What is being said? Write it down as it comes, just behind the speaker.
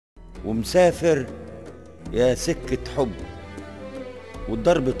ومسافر يا سكة حب،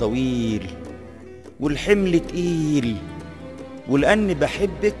 والضرب طويل والحمل تقيل، ولأني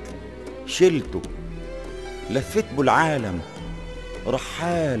بحبك شلته لفيت بالعالم،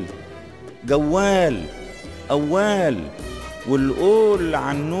 رحال جوال أوال، والقول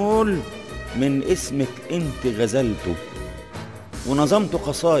عن نول من اسمك انت غزلته، ونظمت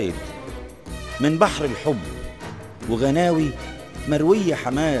قصايد من بحر الحب، وغناوي مروية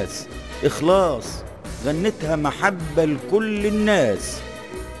حماس إخلاص غنتها محبة لكل الناس،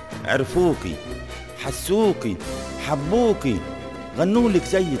 عرفوكي حسوكي حبوكي غنولك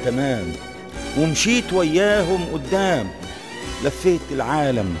زي تمام، ومشيت وياهم قدام، لفيت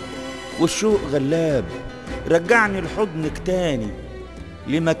العالم والشوق غلاب، رجعني لحضنك تاني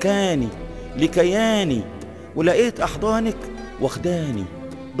لمكاني لكياني، ولقيت أحضانك واخداني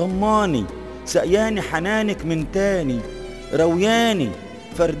ضماني، سقياني حنانك من تاني، روياني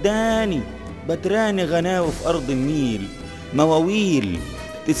فرداني، بدراني غناوي في أرض النيل، مواويل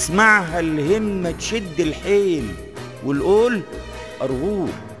تسمعها الهمة تشد الحيل، والقول أرجوه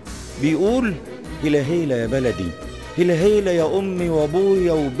بيقول هلا هلا يا بلدي، هلا هلا يا أمي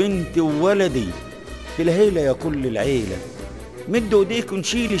وأبويا وبنتي وولدي، هلا هلا يا كل العيلة، مدوا ايديكوا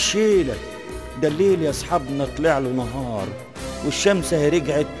نشيل الشيلة، ده الليل يا أصحابنا طلع له نهار، والشمس هي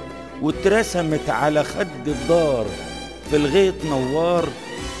رجعت واترسمت على خد الدار، في الغيط نوار،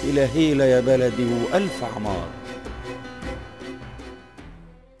 هلا هلا يا بلدي وألف عمار.